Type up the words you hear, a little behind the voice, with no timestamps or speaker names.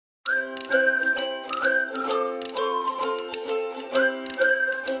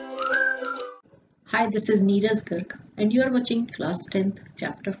this is Neeraj Garg and you are watching class 10th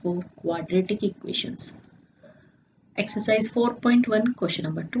chapter 4 Quadratic Equations. Exercise 4.1 question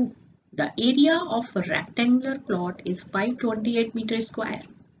number 2. The area of a rectangular plot is 528 meters square.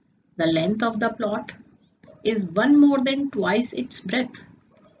 The length of the plot is one more than twice its breadth.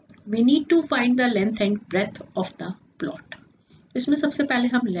 We need to find the length and breadth of the plot. इसमें सबसे पहले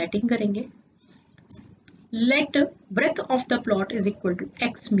हम लेटिंग करेंगे. Let breadth of the plot is equal to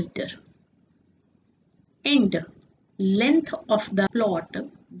x meter and length of the plot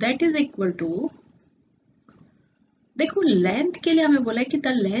that is equal to, देखो length के लिए हमें बोला है कि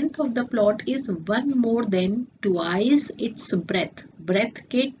the length of the plot is one more than twice its breadth. breadth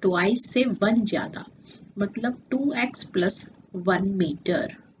के twice से one ज्यादा, मतलब 2x plus 1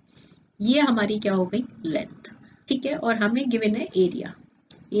 मीटर. ये हमारी क्या हो गई लेंथ. ठीक है, और हमें गिवन है area.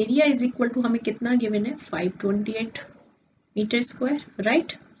 Area is equal to हमें कितना गिवन है 528 मीटर स्क्वायर,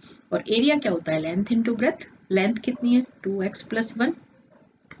 राइट. और एरिया क्या होता है लेंथ इंटू ब्रेथ. लेंथ कितनी है 2x plus 1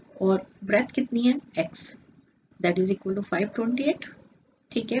 और ब्रेथ कितनी है x, that is equal to 528.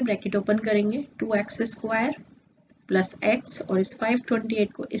 ठीक है, ब्रैकेट ओपन करेंगे 2x स्क्वायर प्लस x और इस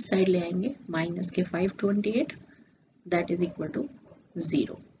 528 को इस साइड ले आएंगे माइनस के 528, दैट इज इक्वल टू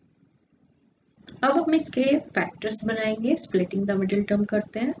 0. अब हम इसके फैक्टर्स बनाएंगे, स्प्लिटिंग द मिडिल टर्म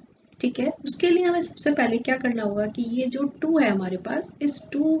करते हैं. ठीक है, उसके लिए हमें सबसे पहले क्या करना होगा कि ये जो 2 है हमारे पास, इस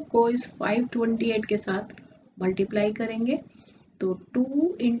 2 को इस 528 के साथ मल्टीप्लाई करेंगे. तो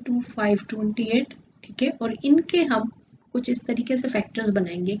 2 इंटू 528. ठीक है, और इनके हम कुछ इस तरीके से फैक्टर्स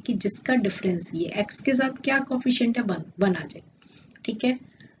बनाएंगे कि जिसका डिफरेंस ये x के साथ क्या कोफिशिएंट है 1 आ जाए. ठीक है,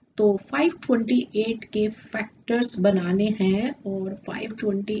 तो 528 के फैक्टर्स बनाने हैं और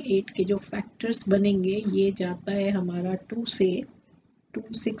 528 के जो फैक्टर्स बनेंगे ये जाता है हमारा 2 से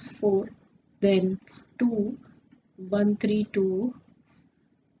 264, then 2 132,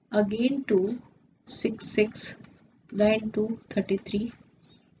 again 2 66, then 2 33,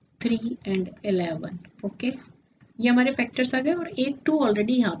 3 and 11. Okay, ये हमारे फैक्टर्स आ गए और एक 2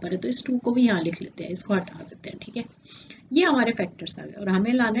 ऑलरेडी यहाँ पर है तो इस 2 को भी यहाँ लिख लेते हैं, इसको हटा देते हैं. ठीक है, ये हमारे फैक्टर्स आ गए और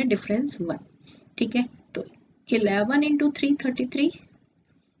हमें लाना है डिफरेंस 1. ठीक है, तो 11 इंटू 3 33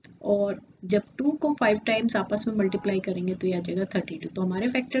 और जब 2 को 5 टाइम्स आपस में मल्टीप्लाई करेंगे तो ये आ जाएगा 32. तो हमारे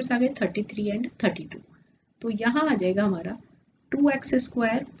फैक्टर्स आ गए 33 एंड 32. तो यहाँ आ जाएगा हमारा 2x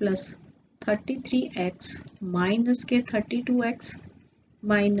square plus 33x minus के 32x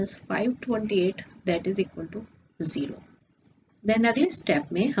minus 528, that is equal to 0. Then अगले स्टेप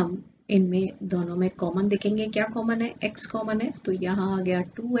में हम इनमें दोनों में कॉमन देखेंगे. क्या कॉमन है, x कॉमन है, तो यहाँ आ गया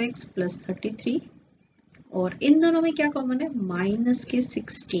 2x प्लस 33 और इन दोनों में क्या कॉमन है माइनस के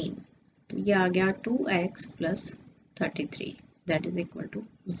 16, तो ये आ गया 2x plus 33, that is equal to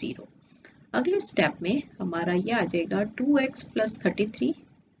 0. अगले स्टेप में हमारा ये आ जाएगा 2x प्लस 33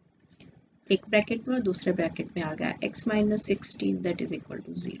 एक ब्रैकेट में और दूसरे ब्रैकेट में आ गया x minus 16, that is equal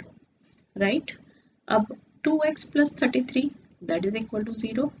to 0, right. अब 2x plus 33 that is equal to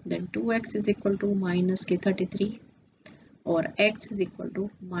 0, then 2x is equal to minus के 33 और x is equal to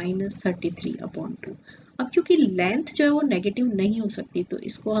minus 33 upon 2. अब क्योंकि लेंथ जो है वो नेगेटिव नहीं हो सकती तो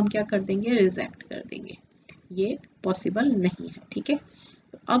इसको हम क्या कर देंगे रिजेक्ट कर देंगे, ये पॉसिबल नहीं है. ठीक है,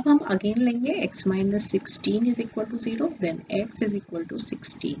 तो अब हम अगेन लेंगे x minus 16 is equal to 0, then x is equal to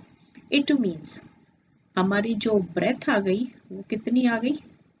 16. It means हमारी जो ब्रेथ आ गई वो कितनी आ गई,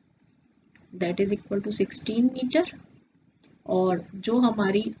 that is equal to 16 metre और जो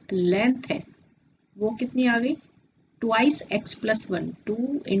हमारी लेंथ है वो कितनी आ गई twice x plus 1, 2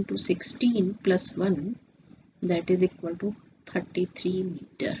 into 16 plus 1, that is equal to 33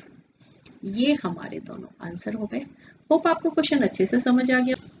 metre. ये हमारे दोनों आंसर हो गए. होप आपको क्वेश्चन अच्छे से समझ आ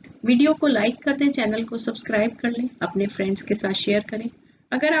गया. वीडियो को लाइक कर दें, चैनल को सब्सक्राइब कर लें, अपने फ्रेंड्स के साथ शेयर करें.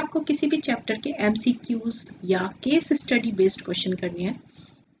 अगर आपको किसी भी चैप्टर के MCQs या केस स्टडी बेस्ड क्वेश्चन करने हैं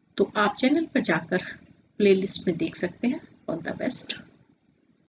तो आप चैनल पर जाकर प्लेलिस्ट में देख सकते हैं. All the best.